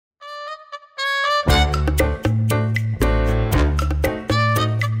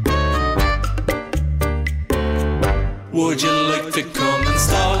Would you like to come and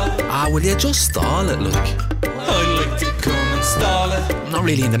stall it? Will you just stall it, look? I'd like to come and stall it. I'm not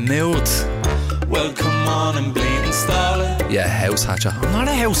really in the mood. Well, come on and bleed and stall it. Yeah, house hatcher. I'm not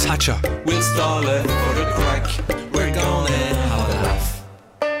a house hatcher. We'll stall it for the crack. We're gonna have a laugh.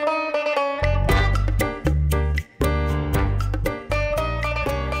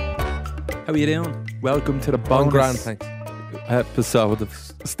 How are you doing? Welcome to the One bonus grand, thanks. episode of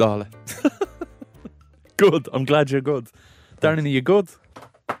Stall It. Good, I'm glad you're good. Darren, are you good?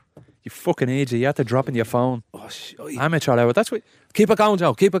 You fucking idiot, you had to drop in your phone. Oh, Amateur hour, that's what... keep it going,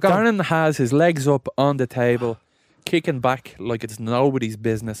 Joe. Keep it going. Darren has his legs up on the table, kicking back like it's nobody's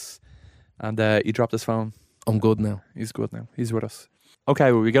business. And he dropped his phone. I'm good now. He's good now. He's with us.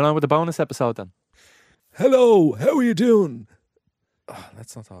 Okay, well, we get on with the bonus episode then. Hello, how are you doing? Oh,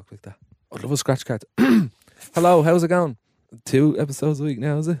 let's not talk like that. I'd love a scratch card. Hello, how's it going? 2 episodes a week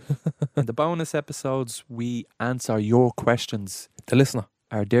now, is it? In the bonus episodes, we answer your questions. The listener.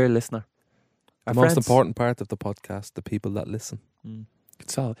 Our dear listener. The most important part of the podcast, the people that listen.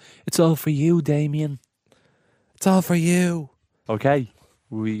 It's all for you, Damien. It's all for you. Okay,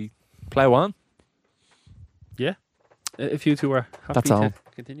 we plough on. Yeah. If you two are happy That's to all.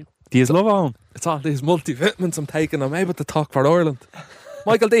 continue. Do you love on? It's all these multivitamins I'm taking. I'm able to talk for Ireland.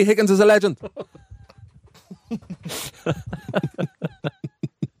 Michael D. Higgins is a legend.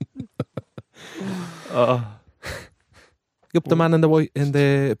 Yup, the man in the white in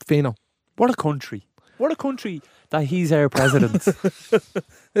the Fino. What a country. What a country that he's our president.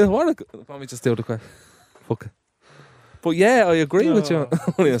 Yeah, let me just do the question. Fuck it. But yeah, I agree with you.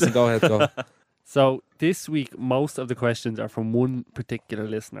 Listen, go ahead, go. So this week, most of the questions are from one particular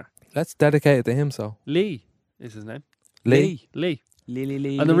listener. Let's dedicate it to him. So Lee is his name. Lee. Lee.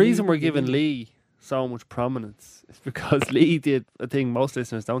 Lee. And the reason we're giving Lee so much prominence is because Lee did a thing most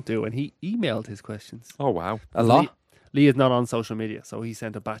listeners don't do, and he emailed his questions. Oh, wow. A lot. Lee is not on social media, so he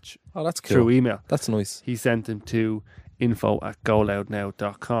sent a batch Oh, that's cool. through email. That's nice. He sent them to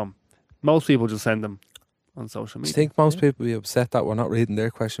info@goloudnow.com. Most people just send them on social Do you media. think most people will be upset that we're not reading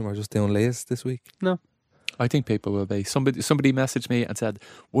their question? We're just doing Lee's this week. I think people will be. Somebody messaged me and said,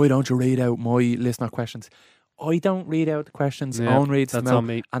 why don't you read out my listener questions? I don't read out the questions. Yeah, Owen reads them that's out. on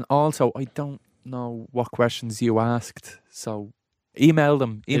me. And also, I don't know what questions you asked. So email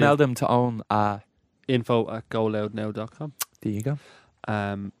them. Email them to Owen. info@goloudnow.com. There you go.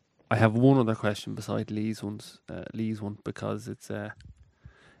 I have one other question beside Lee's one because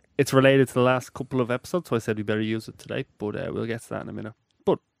it's related to the last couple of episodes, so I said we better use it today, but we'll get to that in a minute.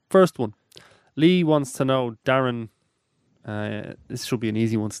 But first one, Lee wants to know, Darren, this should be an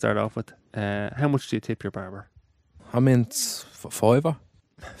easy one to start off with. How much do you tip your barber? I mean, it's $5.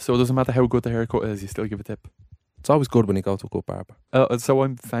 So it doesn't matter how good the haircut is, you still give a tip. It's always good when you go to a good barber. So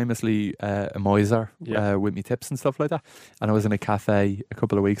I'm famously a miser with me tips and stuff like that. And I was in a cafe a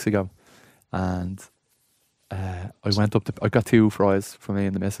couple of weeks ago, and I went up I got 2 fries for me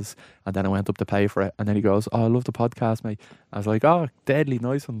and the missus, and then I went up to pay for it, and then he goes, "Oh, I love the podcast, mate." I was like, "Oh, deadly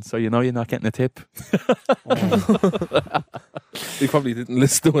nice one." So you know you're not getting a tip. He probably didn't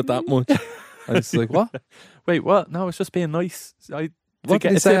listen to it that much. I was like, what? Wait, what? No, it's just being nice. What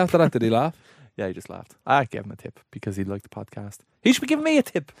did he say after that? Did he laugh? Yeah, he just laughed. I gave him a tip because he liked the podcast. He should be giving me a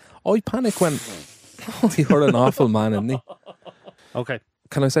tip. I panic when... Oh, you're an awful man, isn't he? Okay.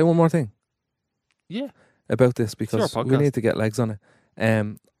 Can I say one more thing? Yeah. About this, because your we podcast. need to get legs on it.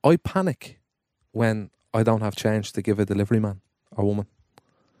 I panic when I don't have change to give a delivery man or woman.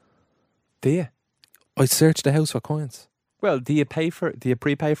 Do you? I search the house for coins. Well, do you prepay for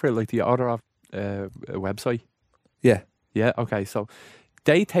it? Like, do you order off a website? Yeah. Yeah, okay. So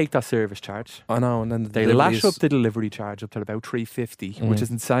they take that service charge. I know, and then They lash up the delivery charge up to about $3.50, which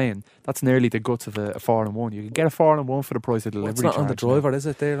is insane. That's nearly the guts of a 4-in-1. You can get a 4-in-1 for the price of delivery It's not charge. on the driver, is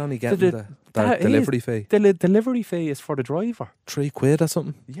it? They're only getting the that delivery fee. The delivery fee is for the driver. £3 or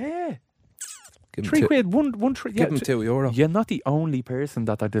something. Yeah. Give £3. Give them €2. You're not the only person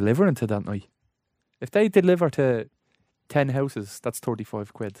that they're delivering to that night. If they deliver to 10 houses, that's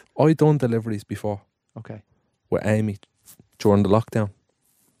 £35. I done deliveries before Okay. with Amy during the lockdown.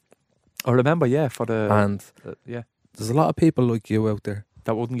 I remember, for the... And there's a lot of people like you out there.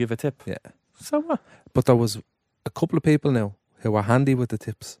 That wouldn't give a tip. Yeah. So what? But there was a couple of people now who were handy with the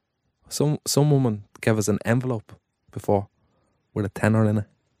tips. Some woman gave us an envelope before with a tenner in it.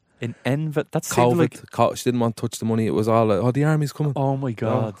 An envelope? That's COVID. She didn't want to touch the money. It was all like, the army's coming. Oh my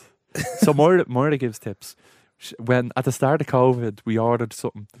God. So Moira gives tips. When at the start of COVID, we ordered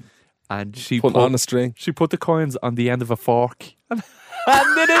something, and she put on a string. She put the coins on the end of a fork and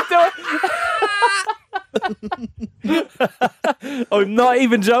handed it to her. I'm not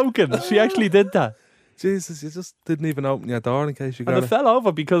even joking. She actually did that. Jesus, you just didn't even open your door in case you And got it fell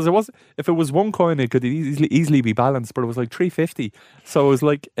over because if it was one coin, it could easily be balanced, but it was like 350. So it was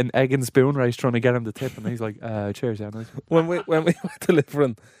like an egg and spoon race trying to get him to tip, and he's like, "Cheers, yeah." Nice. When we were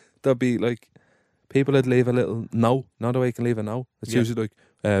delivering, there'd be like people would leave a little no. Not the way you can leave a no. It's Yeah. usually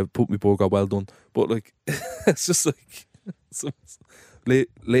like, "Put me burger, well done." But like, it's just like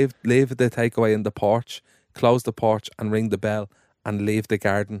leave the takeaway in the porch, close the porch, and ring the bell, and leave the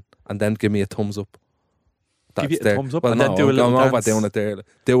garden, and then give me a thumbs up. Give you a there. thumbs up Well, and no, then do a little I'm over dance. doing it there.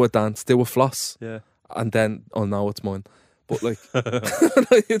 Do a dance, do a floss, Yeah. and then oh no, it's mine. But like,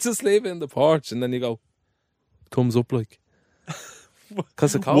 you just leave it in the porch, and then you go thumbs up, like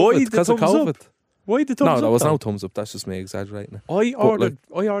because of Why COVID. the Because of thumbs up? COVID. Why the thumbs No, up? there was though? no thumbs up. That's just me exaggerating it. I But,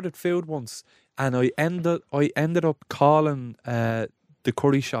 ordered food once, and I ended up calling the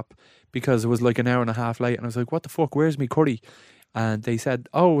curry shop because it was like an hour and a half late, and I was like, "What the fuck? Where's me curry?" And they said,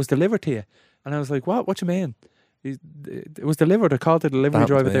 "Oh, it was delivered to you." And I was like, "What? What you mean?" It was delivered. I called the delivery That happened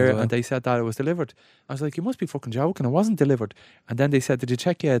to driver me there, as well. and they said that it was delivered. I was like, "You must be fucking joking! It wasn't delivered." And then they said, "Did you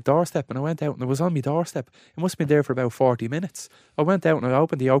check your doorstep?" And I went out, and it was on my doorstep. It must have been there for about 40 minutes. I went out, and I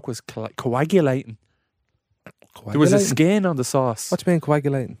opened the yolk was coagulating. There was a Coagulating? skin on the sauce, What do you mean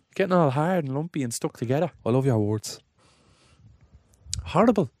coagulating? getting all hard and lumpy and stuck together. I love your words.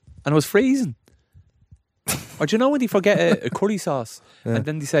 Horrible. And it was freezing. Or do you know when they forget a curry sauce Yeah. and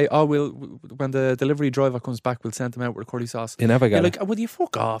then they say, "Oh, when the delivery driver comes back, we'll send them out with a curry sauce." You never You're get like, it. "Oh, will you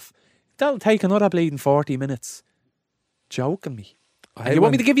fuck off? That'll take another bleeding 40 minutes." Joking me. I And hate you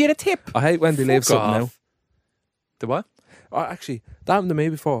want me when- to give you a tip? I hate when they leave Fuck something off. The what? out. Actually, that happened to me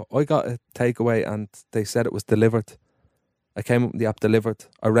before. I got a takeaway and they said it was delivered. I came up with the app delivered.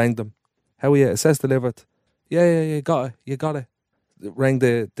 I rang them. How are you? It says delivered. Yeah, you got it. You got it. They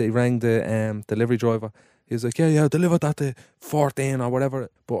rang the delivery driver. He was like, yeah, delivered that to 14 or whatever.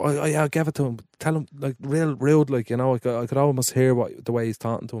 But I gave it to him. Tell him, like, real rude, like, you know, I could almost hear the way he's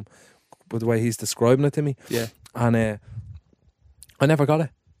talking to him, but the way he's describing it to me. Yeah. And I never got it.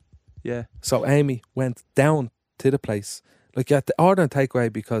 Yeah. So Amy went down to the place. Like, you had to order a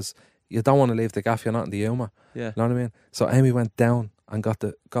takeaway because you don't want to leave the gaff, you're not in the humour. Yeah. You know what I mean? So Amy went down and got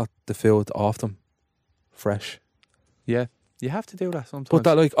the food off them. Fresh. Yeah. You have to do that sometimes. But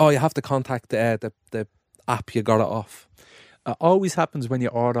that, like, you have to contact the app you got it off. It always happens when you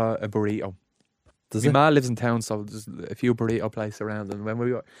order a burrito. Does My it? ma lives in town, so there's a few burrito places around. And when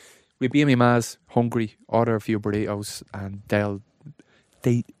we'd be in my ma's hungry, order a few burritos, and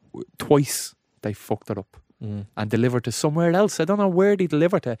they twice they fucked it up Mm. and delivered to somewhere else. I don't know where they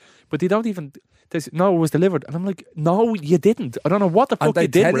delivered to, but they don't even. No, it was delivered, and I'm like, no, you didn't. I don't know what the fuck And they you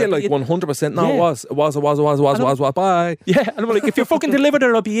did. tell with you, it, like, but 100%, no, Yeah. it was, bye. yeah, and I'm like, if you fucking delivered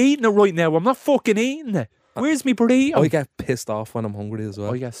it, I'll be eating it right now. I'm not fucking eating it. Where's me burrito? I get pissed off when I'm hungry as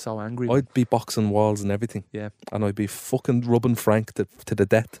well. I get so angry. I'd be boxing walls and everything. Yeah. And I'd be fucking rubbing Frank to the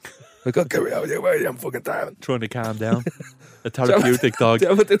death. Like, oh, get me out of here, I'm fucking tired. Trying to calm down. A therapeutic dog. Do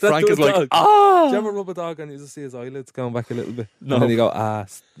you ever do that Frank to is a like, dog? ah. Do you ever rub a dog and you just see his eyelids going back a little bit? No. And then you go,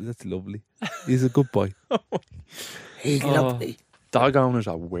 that's lovely. He's a good boy. He's lovely. Dog owners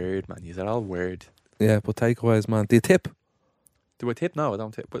are weird, man. They're all weird. Yeah, but takeaways, man. Do you tip? Do I tip? No, I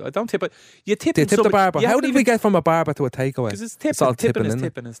don't tip. But I don't tip. But you tip. Do you tip the barber? How did we get from a barber to a takeaway? Because it's tipping. It's all tipping tipping, is isn't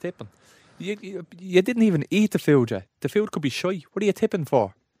it? tipping is tipping. You didn't even eat the food yet. The food could be shy. What are you tipping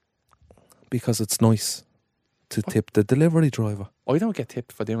for? Because it's nice to tip the delivery driver. I don't get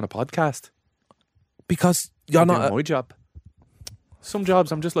tipped for doing a podcast. Because you're For doing not... my job. Some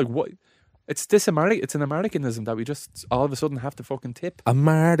jobs, I'm just like, what? It's It's an Americanism that we just all of a sudden have to fucking tip.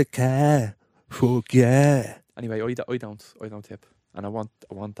 America. Fuck yeah. Anyway, I don't tip, and I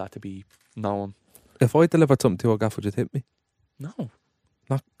want that to be known. If I delivered something to your gaff, would you tip me? No.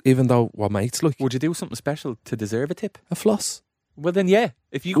 Not even though we're mates, like. Would you do something special to deserve a tip? A floss. Well, then, yeah.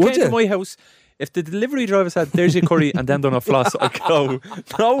 If you Would came to you? my house, if the delivery driver said, "There's your curry," and then done a floss, I'd go,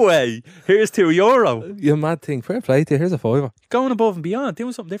 "No way! Here's €2." You mad thing. Fair play to you. Here's a $5. Going above and beyond,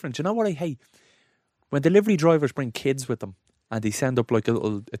 doing something different. Do you know what I hate? When delivery drivers bring kids with them and they send up like a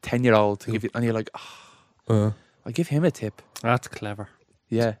 10-year-old to give you, and you're like, oh, I'll give him a tip. That's clever.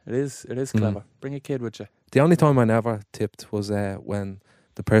 Yeah, it is. It is clever. Bring a kid with you. The only time I never tipped was when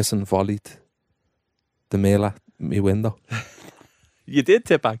the person volleyed the meal at my window. You did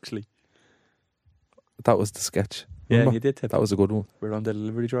tip, actually. That was the sketch. Yeah, Remember? you did tip. That was a good one. We're on the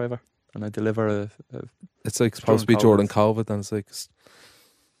delivery driver, and I deliver a It's like supposed to be During during COVID, and it's like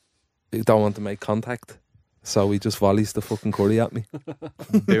you don't want to make contact, so he just volleys the fucking curry at me.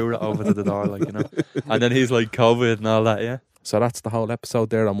 beer over to the door, like, you know. And then he's like COVID and all that. Yeah. So that's the whole episode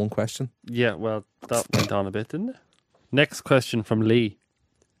there on one question. Yeah, well, that went on a bit, didn't it? Next question from Lee.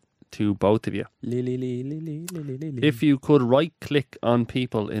 to both of you. If you could right-click on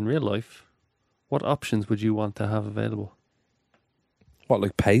people in real life, what options would you want to have available? What,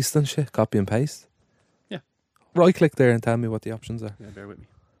 like paste and shit? Copy and paste? Yeah. Right click there and tell me what the options are. Yeah, bear with me.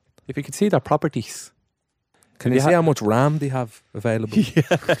 If you could see their properties. Can If you you see ha- how much RAM they have available?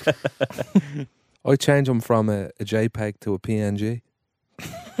 I change them from a JPEG to a PNG.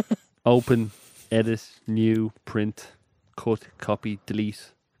 Open, edit, new, print, cut, copy,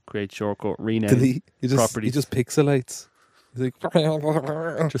 delete, create shortcut, rename. Delete. He properties. just pixelates. He's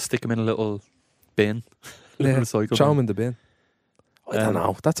like, Just stick them in a little bin. yeah, Recycle show bin. him in the bin. I don't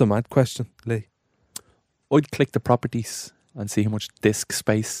know. That's a mad question, Lee. I'd click the properties and see how much disk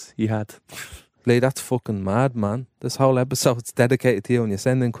space he had. Lee, that's fucking mad, man. This whole episode's dedicated to you, and you're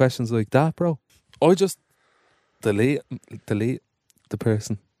sending questions like that, bro. I just delete the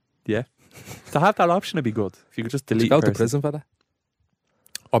person. To have that option would be good. If you could just Did delete you go the to person. prison for that?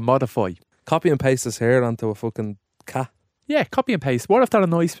 Or modify. Copy and paste his hair onto a fucking cat. Yeah, copy and paste. What if they're a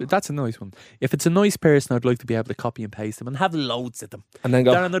nice... That's a nice one. If it's a nice person, I'd like to be able to copy and paste them and have loads of them. And then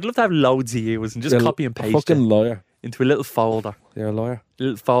go, Darren, I'd love to have loads of you and just "You're copy and a paste fucking it lawyer. into a little folder. You're a lawyer. A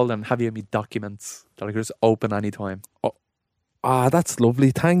little folder and have you me documents that I could just open anytime. Ah, that's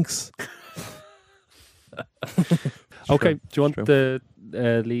lovely. Thanks. Okay, do you want True.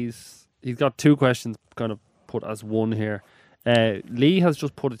 the Lee's? He's got two questions kind of put as one here. Lee has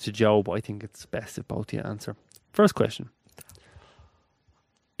just put it to Joe, but I think it's best if both of you answer. First question.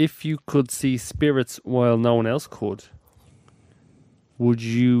 If you could see spirits while no one else could, would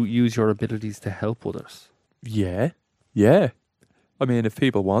you use your abilities to help others? Yeah. Yeah. I mean, if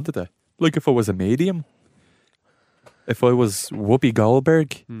people wanted it. Like if I was a medium. If I was Whoopi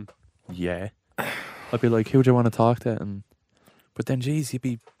Goldberg. Yeah. I'd be like, who do you want to talk to? But then, geez, you'd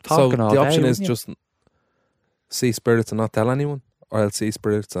be talking So all the day, option is wouldn't you? just see spirits and not tell anyone, or else see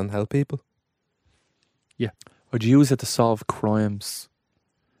spirits and help people. I'd use it to solve crimes.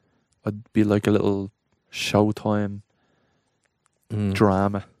 I'd be like a little Showtime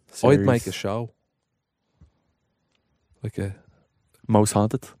drama series. I'd make a show. Like a Most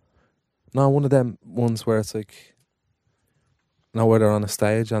Haunted. one of them ones where it's like, where they're on a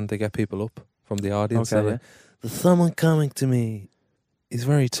stage and they get people up from the audience. Okay, and like, there's someone coming to me. He's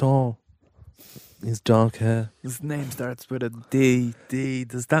very tall. He's dark hair. His name starts with a D. D.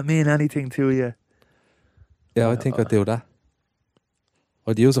 Does that mean anything to you? Yeah, I think I'd do that.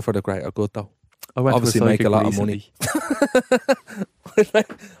 I'd use it for the greater good, though. I went Obviously to a make a psychic lot of money. recently.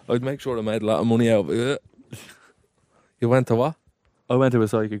 I'd make sure I made a lot of money out of it. You went to what? I went to a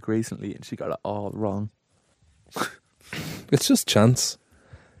psychic recently and she got it all wrong. It's just chance.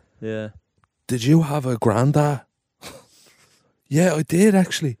 Yeah. Did you have a granddad? Yeah, I did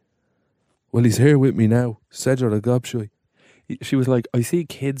actually. Well, he's here with me now. Said you're a gobshy. She was like, I see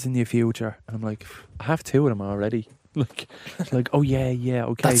kids in your future. And I'm like, I have two of them already. Like, oh yeah,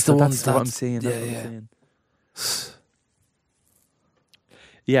 okay. That's so the that's one what I'm that's- seeing. That's yeah, what I'm yeah. seeing.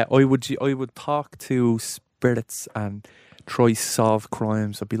 Yeah, I would talk to spirits and try solve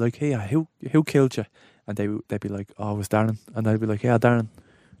crimes. I'd be like, hey, who killed you? And they'd be like, oh, it was Darren. And I'd be like, yeah, Darren,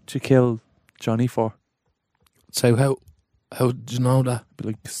 what'd you kill Johnny for? So how did you know that? I'd be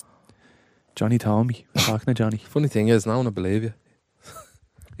like, Johnny told me. I'm talking to Johnny. Funny thing is, no one will believe you.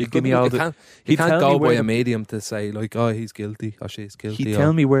 He'd give me all the... You he'd can't tell go me where by a the- medium to say like, oh, he's guilty or she's guilty. He'd or-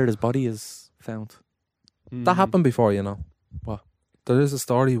 tell me where his body is found. That happened before, you know. What? There is a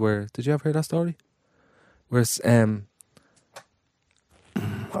story where, did you ever hear that story? Where it's, I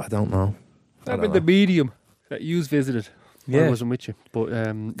don't know. I mean, the medium that you visited. I Yeah. wasn't with you, but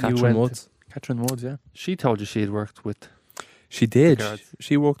you Catherine went. Woods. Catherine Woods, yeah. She told you she had worked with. She did. guards.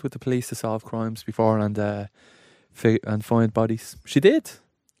 She worked with the police to solve crimes before and find bodies. She did.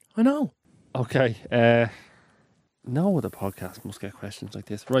 I know. Okay. No other podcast must get questions like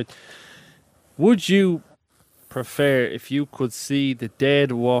this. Right. Would you prefer if you could see the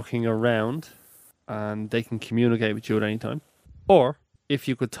dead walking around and they can communicate with you at any time? Or if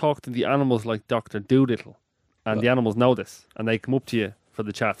you could talk to the animals like Dr. Doolittle and the animals know this and they come up to you for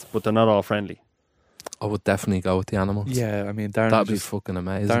the chats, but they're not all friendly? I would definitely go with the animals. Yeah, I mean, Darren That'd be just, fucking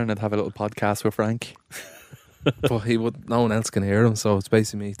amazing. Darren would have a little podcast with Frank. But he would. No one else can hear him, so it's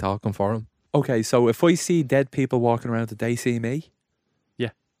basically me talking for him. Okay, so if I see dead people walking around, did they see me?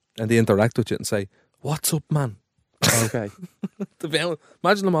 And they interact with you and say, "What's up, man?" Okay.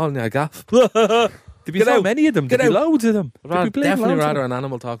 Imagine them all in your gaff. There'd be Get so out. many of them. Get There'd be out. loads of them. I'd There'd be definitely loads of rather them. an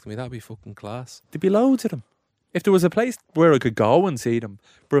animal talk to me. That'd be fucking class. There'd be loads of them. If there was a place where I could go and see them,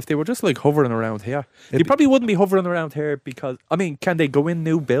 but if they were just like hovering around here, they It'd be- probably wouldn't be hovering around here because, I mean, can they go in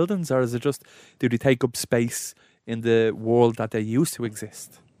new buildings or is it just, do they take up space in the world that they used to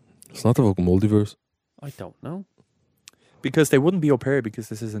exist? It's not the fucking multiverse. I don't know. Because they wouldn't be up here because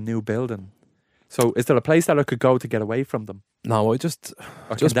this is a new building. So is there a place that I could go to get away from them? No, Or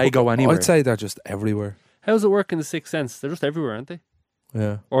can they go anywhere? I'd say they're just everywhere. How does it work in the Sixth Sense? They're just everywhere, aren't they?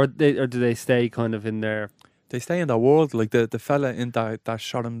 Yeah. Or do they stay kind of in their? They stay in their world. Like the fella in that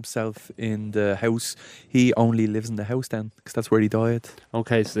shot himself in the house, he only lives in the house then because that's where he died.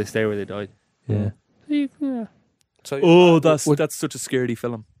 Okay, so they stay where they died. Yeah. Yeah. So, Oh, that's such a scary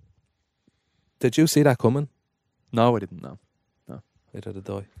film. did you see that coming? No, I didn't know. How did it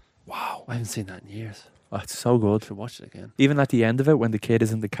die? Wow, I haven't seen that in years. Oh, it's so good. I should watch it again. Even at the end of it, when the kid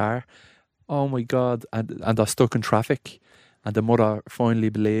is in the car, oh my God, and they're stuck in traffic, and the mother finally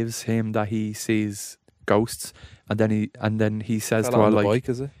believes him that he sees ghosts, and then he says Fell to her on the like, bike,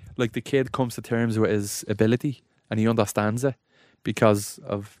 is it? like the kid comes to terms with his ability, and he understands it because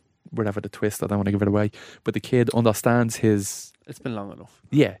of whatever the twist. I don't want to give it away, but the kid understands his. It's been long enough.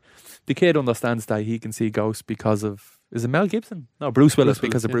 Yeah, the kid understands that he can see ghosts because of. Is it Mel Gibson? No, Bruce Willis,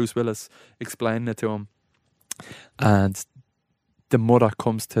 because of yeah. Bruce Willis explaining it to him. And the mother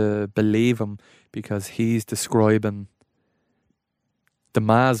comes to believe him because he's describing the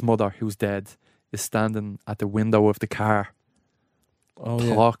ma's mother, who's dead, is standing at the window of the car, Oh,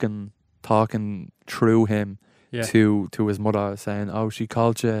 yeah. talking through him Yeah. to his mother, saying, "Oh, she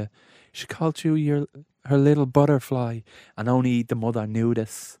called you her little butterfly," and only the mother knew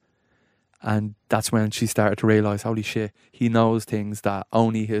this. And that's when she started to realise, holy shit, he knows things that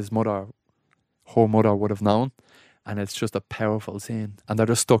only her mother would have known. And it's just a powerful scene. And they're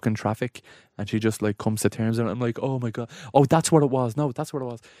just stuck in traffic. And she just like comes to terms with it. I'm like, oh my God. Oh, that's what it was. No, that's what it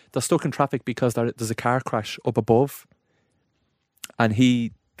was. They're stuck in traffic because there's a car crash up above. And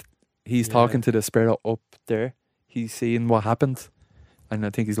he's talking to the spirit up there. He's seeing what happened. And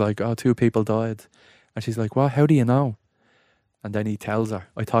I think he's like, oh, 2 people died. And she's like, what? How do you know? And then he tells her,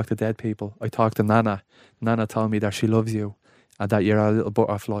 I talk to dead people. I talk to Nana. Nana told me that she loves you and that you're a little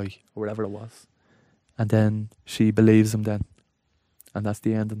butterfly or whatever it was. And then she believes him then. And that's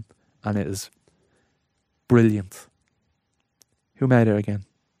the ending. And it is brilliant. Who made it again?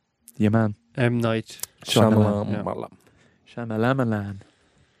 Your man. M. Night. Shyamalan. Shyamalan.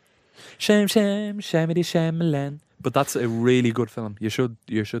 Shamity Shyamalan. But that's a really good film. You should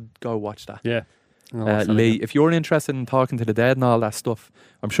go watch that. Yeah. I'll watch that Lee, again. if you're interested in talking to the dead and all that stuff,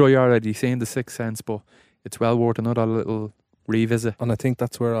 I'm sure you're already seen The Sixth Sense, but it's well worth another little revisit. And I think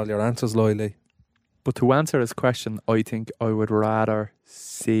that's where all your answers lie, Lee. But to answer his question, I think I would rather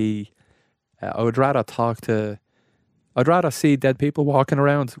see, I'd rather see dead people walking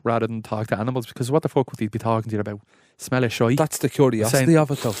around rather than talk to animals, because what the fuck would he be talking to you about? Smell of shite? That's the curiosity Saying-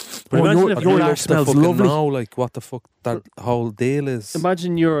 of it, though. But Oh, imagine you're- if you're your up arse to smells fucking lovely. know, like, what the fuck that whole deal is.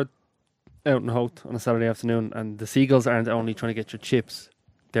 Imagine you're out in Hoth on a Saturday afternoon and the seagulls aren't only trying to get your chips,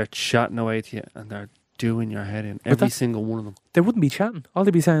 they're chatting away to you and they're doing your head in. Every that's- single one of them. They wouldn't be chatting. All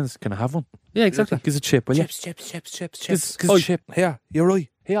they'd be saying is, can I have one? Yeah, exactly. Give us a chip, will you? Chips. Give us a chip. Yeah, you're right.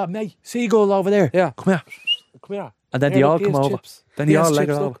 Here, mate, seagull over there. Yeah. Come here. Come here. And then they Here, all look, come here's over. chips. Then they Here's all leg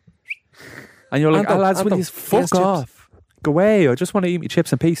it chips, over. look. And you're like, Anthem, lads, will Anthem. you fuck Here's chips. off? Go away. I just want to eat my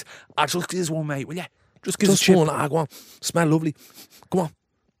chips in peace. Just give us one, mate, will you? Just give us a Just chip. one. Go on. Smell lovely. Come on.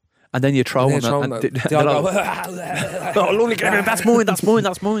 And then you throw And one. then throw And one. they- They they're all all, go, oh, lovely, that's mine, that's mine,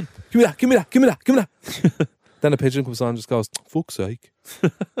 that's mine. Give me that. Give me that. Give me that. Give me that. Then a pigeon comes on and just goes, fuck's sake.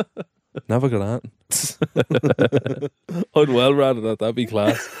 Never got that. I'd well rather that. That'd be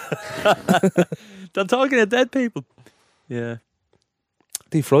class. They're talking to dead people. Yeah.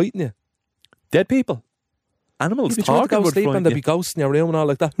 They frighten you. Dead people. Animals You'd be trying to talking go would sleep and frighten there'd you. be ghosts in your room and all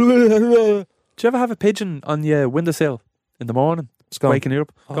like that. Do you ever have a pigeon on your windowsill in the morning, It's gone. waking you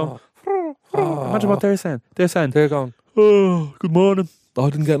up? Going, imagine what they're saying. They're saying, They're going, oh, good morning. I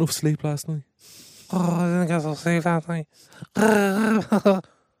didn't get enough sleep last night. Oh, I didn't get enough sleep last night.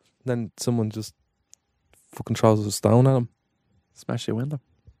 Then someone just fucking throws a stone at him. Smash your window.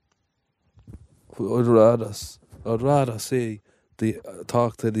 I'd rather see the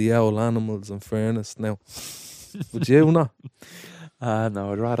talk to the owl animals in fairness now. Would you not?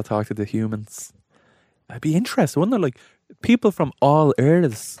 No, I'd rather talk to the humans. I'd be interested, wouldn't it? Like, people from all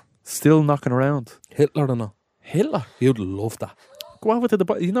eras still knocking around. Hitler or not? Hitler. You'd love that. Go over to the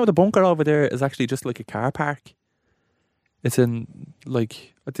the bunker over there is actually just like a car park. It's in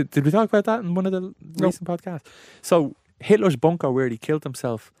like did we talk about that in one of the recent podcasts? So Hitler's bunker where he killed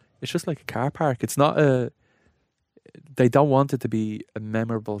himself, it's just like a car park. It's not a. They don't want it to be a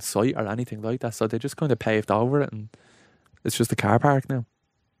memorable site or anything like that, so they just kind of paved over it, and it's just a car park now.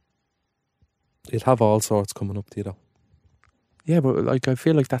 You'd have all sorts coming up to you though. Yeah, but like I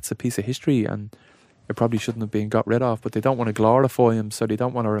feel like that's a piece of history, and it probably shouldn't have been got rid of, but they don't want to glorify him, so they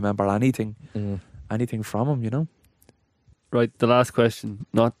don't want to remember anything from him, you know? Right, the last question.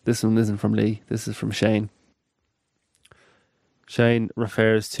 This one isn't from Lee. This is from Shane. Shane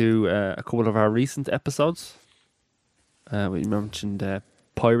refers to a couple of our recent episodes. We mentioned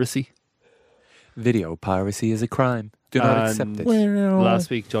piracy. Video piracy is a crime. Do not accept it. Last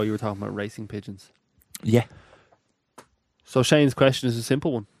week, Joe, you were talking about racing pigeons. Yeah. So Shane's question is a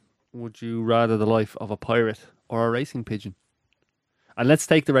simple one. Would you rather the life of a pirate or a racing pigeon? And let's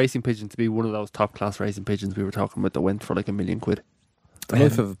take the racing pigeon to be one of those top class racing pigeons we were talking about that went for like £1 million. The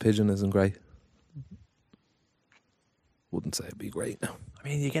life of a pigeon isn't great. Wouldn't say it'd be great. No. I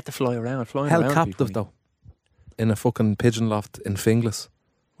mean, you get to fly around. Flying Held around captive though, in a fucking pigeon loft in Finglas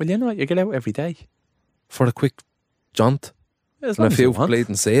Well, you know what? You get out every day. for a quick jaunt As and long a as you few want.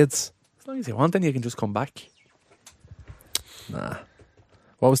 bleeding seeds. As long as you want, then you can just come back. Nah.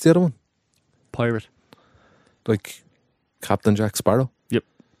 What was the other one? Pirate. Like Captain Jack Sparrow.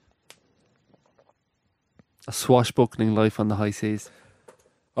 A swashbuckling life on the high seas.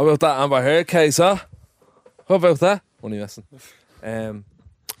 How about that Amber Heard case, huh? How about that? Only messing.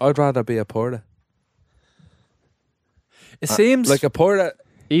 I'd rather be a pirate. It seems Like a pirate.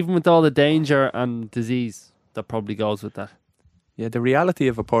 Even with all the danger and disease that probably goes with that. yeah, the reality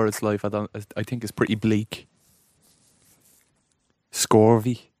of a pirate's life, I think, is pretty bleak.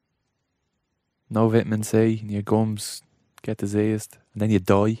 Scurvy, no vitamin C, and your gums get diseased, and then you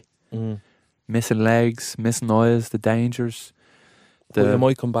die. Missing legs, missing eyes, the dangers. Well, you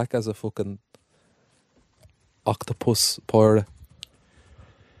might come back as a fucking octopus pirate.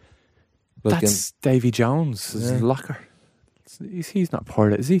 Like That's Davy Jones, Yeah. locker. He's not a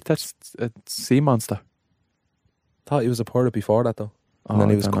pirate, is he? That's a sea monster. thought he was a pirate before that though. And Oh, then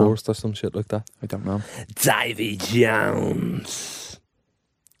he I was don't know. cursed or some shit like that. I don't know. Davy Jones.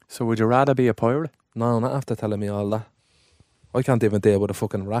 So would you rather be a pirate? No, not after telling me all that. I can't even deal with a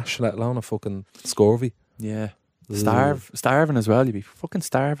fucking rash, let alone a fucking scurvy. Yeah. Starving as well. You'd be fucking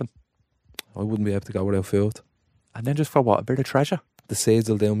starving. I wouldn't be able to go without food. And then just for what? A bit of treasure? The seeds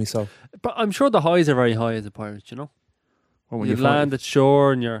will do me so. But I'm sure the highs are very high as a pirate, you know? Or when you you land at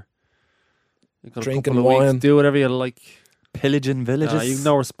shore and you've got Drinking a couple of weeks, wine. do whatever you like. pillaging villages. You've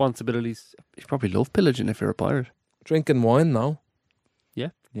no responsibilities. You probably love pillaging if you're a pirate. Drinking wine now.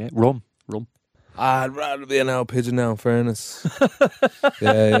 Yeah, rum. I'd rather be an old pigeon now, in fairness.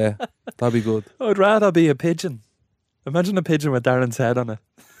 yeah. That'd be good. I'd rather be a pigeon. Imagine a pigeon with Darren's head on it.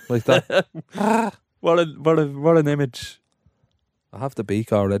 Like that. What an image. I have the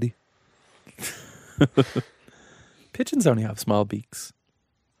beak already. Pigeons only have small beaks.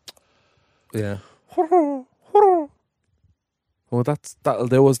 Yeah. Well, that'll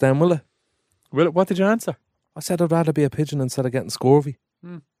do us then, will it? Well, what did you answer? I said I'd rather be a pigeon instead of getting scurvy.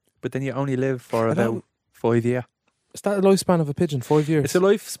 But then you only live for I about don't- 5 years. Is that the lifespan of a pigeon? 5 years? It's a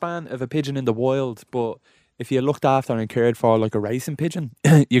lifespan of a pigeon in the wild, but if you looked after and cared for like a racing pigeon,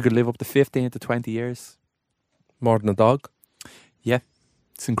 you could live up to 15 to 20 years. More than a dog.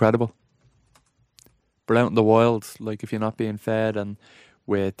 It's incredible. But out in the wild, like if you're not being fed and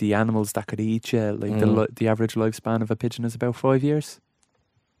with the animals that could eat you, like the average lifespan of a pigeon is about 5 years.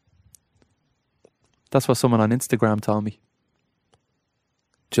 That's what someone on Instagram told me.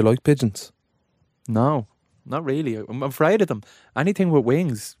 Do you like pigeons? No, not really. I'm afraid of them. Anything with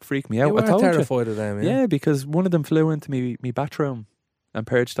wings freak me out. You were I told you. terrified of them, Yeah, because one of them flew into me bathroom and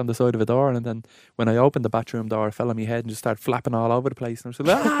perched on the side of a door, and then when I opened the bathroom door, it fell on my head and just started flapping all over the place. And I was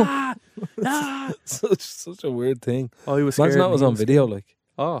like, ah! Such a weird thing. I was scared. Imagine that and was he on video, like.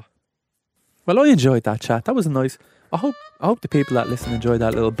 Oh. Well, I enjoyed that chat. That was nice. I hope the people that listen enjoyed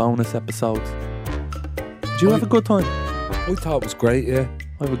that little bonus episode. Did you have a good time? I thought it was great, yeah.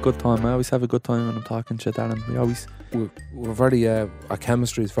 I have a good time. I always have a good time when I'm talking to Darren. We always... We're very, our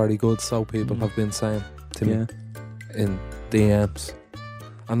chemistry is very good, so people have been saying to me in DMs.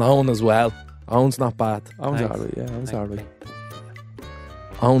 And Owen as well. Owen's not bad. Owen's Thanks. alright, yeah. Owen's alright.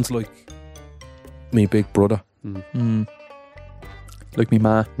 Owen's like me big brother. Like me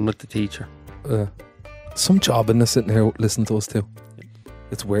ma. I'm like the teacher. Some job in this sitting here listening to us too.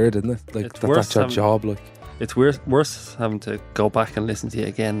 It's weird, isn't it? Like It's that's worse your having- job, like. It's worse having to go back and listen to you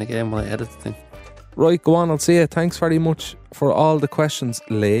again and again when I edit the thing. Right, go on, I'll see you. Thanks very much for all the questions,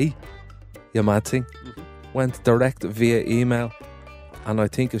 Lee. You mad thing. Went direct via email. And I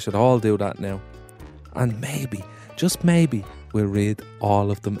think you should all do that now. And maybe, just maybe, we'll read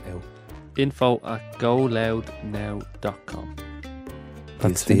all of them out. info@goloudnow.com.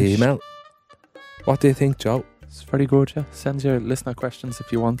 That's He's the finished. email. What do you think, Joe? It's very good, yeah. Send your listener questions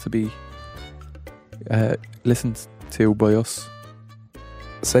if you want to be listened to by us.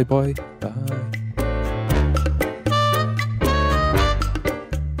 Say bye. Bye.